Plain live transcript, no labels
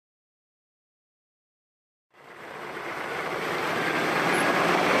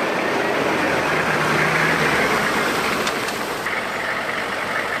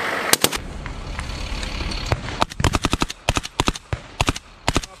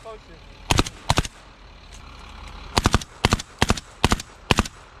motion.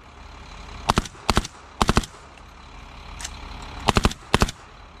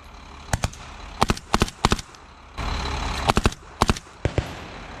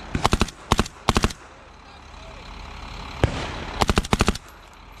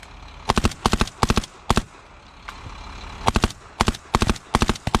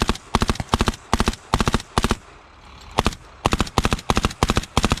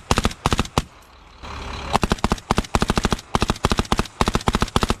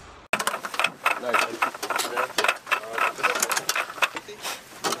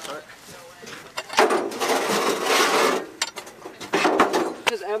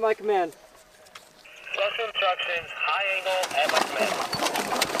 At my command. Special instructions, high angle at my command.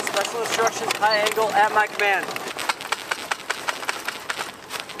 Special instructions, high angle at my command.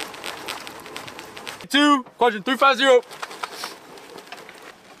 2, quadrant 350.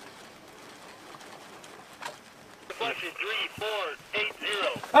 Deflection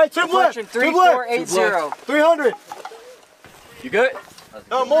 3480. Hey, tip left. Deflection 3480. 300. You good?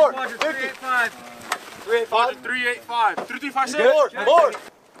 No, more. 50. 385. 385. 335. More.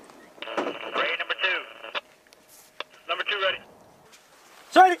 Ready, number 2. Number 2 ready.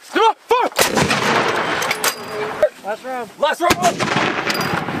 Ready. Come on. Fire. Last round. Last round. Go.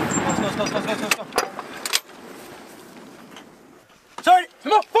 Ready.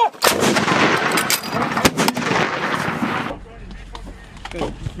 Come on. Fire.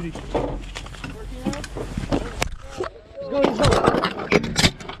 Let's go.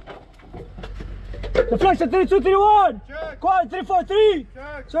 Deflection 3231. Check. Quad 343.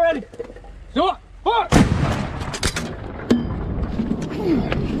 Check. So ready. Come on. Fire.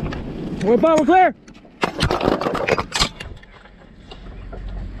 We're fine, we're clear.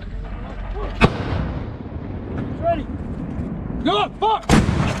 Ready. Come on. Fire.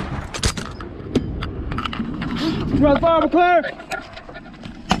 We're fire, we're clear.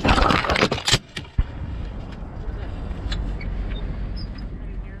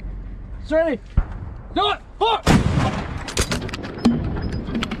 It's ready. Come on. Fire.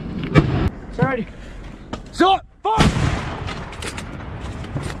 It's ready. Come on. Fire.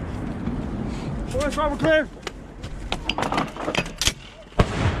 We're fire, we're clear.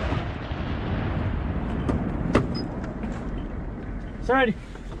 It's ready.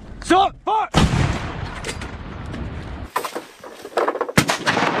 Come on. Fire.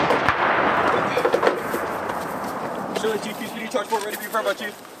 Chili Chief, speedy charge forward, ready to be fired by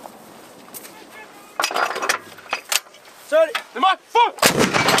Chief. Ready. Come on. Fire.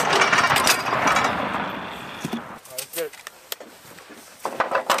 Let's get it.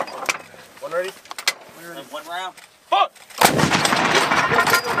 One ready. One round. Fire.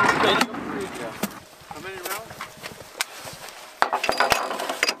 How many rounds?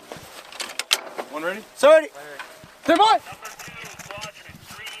 One ready. Ready. Come on. Number 2, quadrant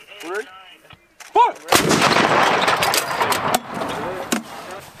 389. Ready. Fire.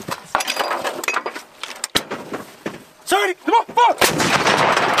 Ready. Come on. Fire.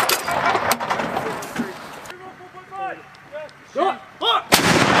 Come on. Fire.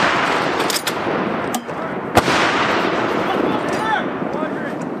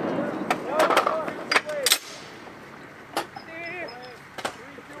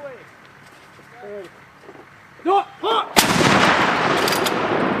 Come on. Fire.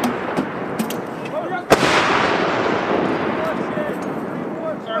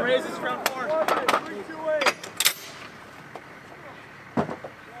 Sorry, raise this round 4.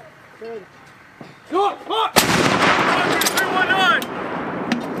 Come on. Fire. 319.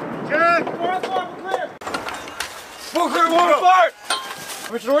 Check. 4 on 4, we're clear. Full clear, 1 on fire.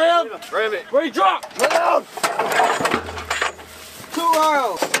 Switch around. Ram it. Ready, drop. Lay down. 2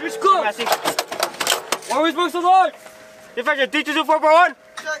 rounds. Finish close. What are we supposed to load? Deflection 3241.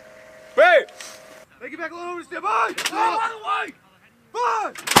 Check. Hey. Make it back a little over. Stand by. Out of the way.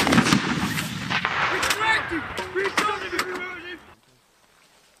 Five. Retracting. Retracting.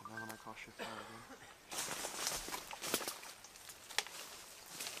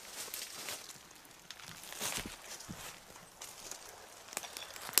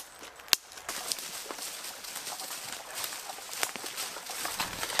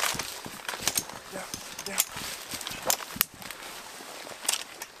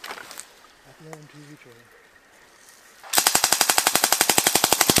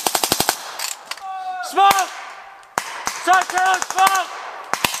 Smoke! Shot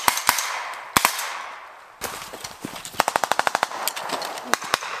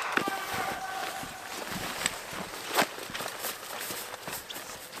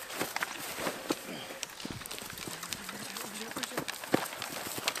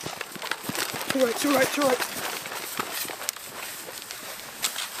To right, to right, to right.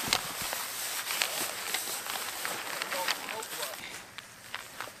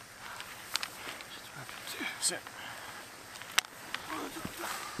 Sit.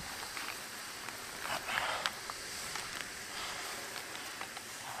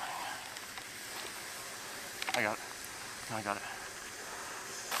 I got it. No, I got it.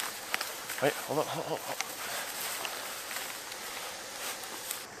 Wait, hold up, hold.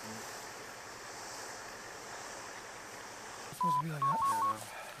 It's supposed to be like that.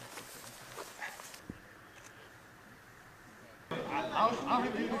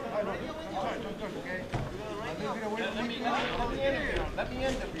 Let me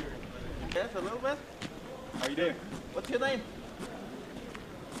interview you. Yes, a little bit. How you doing? What's your name?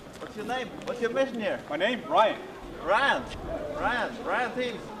 What's your name? What's your mission here? My name, Ryan. Ryan. Ryan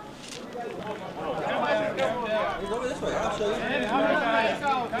Teams. He's over this way. I'll show you.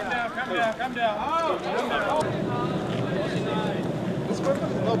 Come down.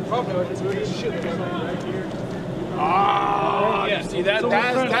 No problem. It's really shit. Ah, yeah. See that's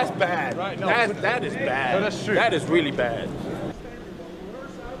bad. Right, no, that is bad. No, that's true. That is really bad.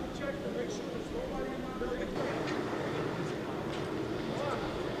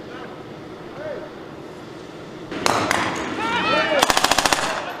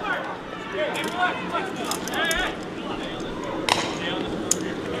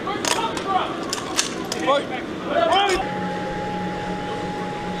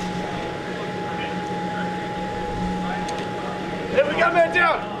 Hey, we got man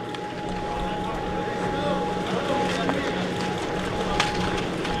down.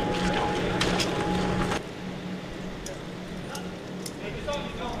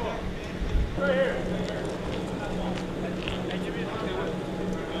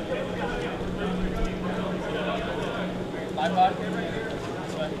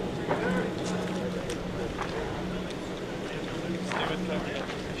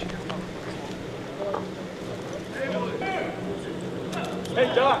 Hey,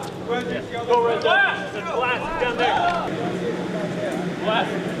 Doc, go right there. There's glass down there. Glass.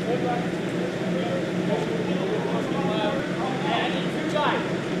 Two guys.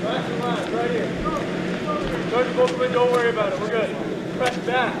 Right here. Don't worry about it. We're good. Press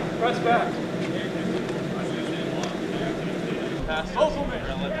back. Press back. Open me.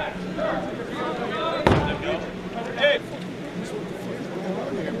 Hey.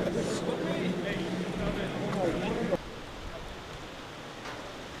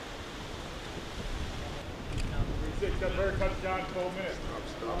 That bird comes down in 12 minutes.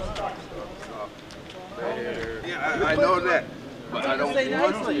 Stop. Yeah, I know that, but I don't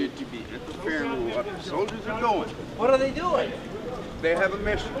want you to be interfering with what the soldiers are doing. What are they doing? They have a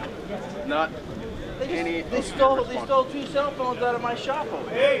mission, not any. They stole 2 cell phones out of my shop over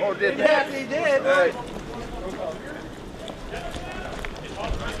here. Hey, or did Yes, they did. Hey.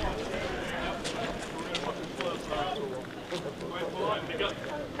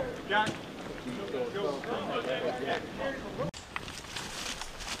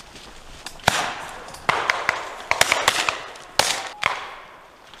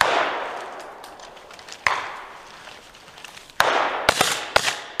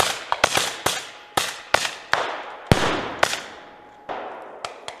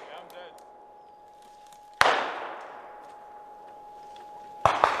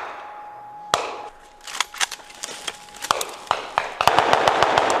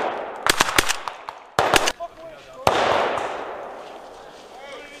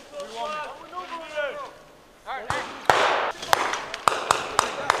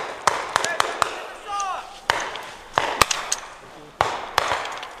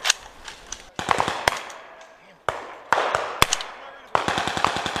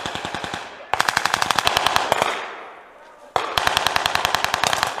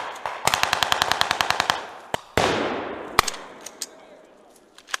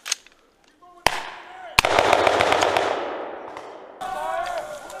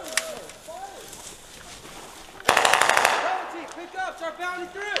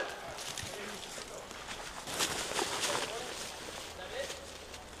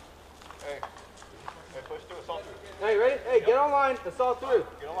 Hey, ready? Hey, get online. Assault through.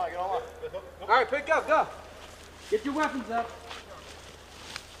 Get online. All right, pick up. Go. Get your weapons up.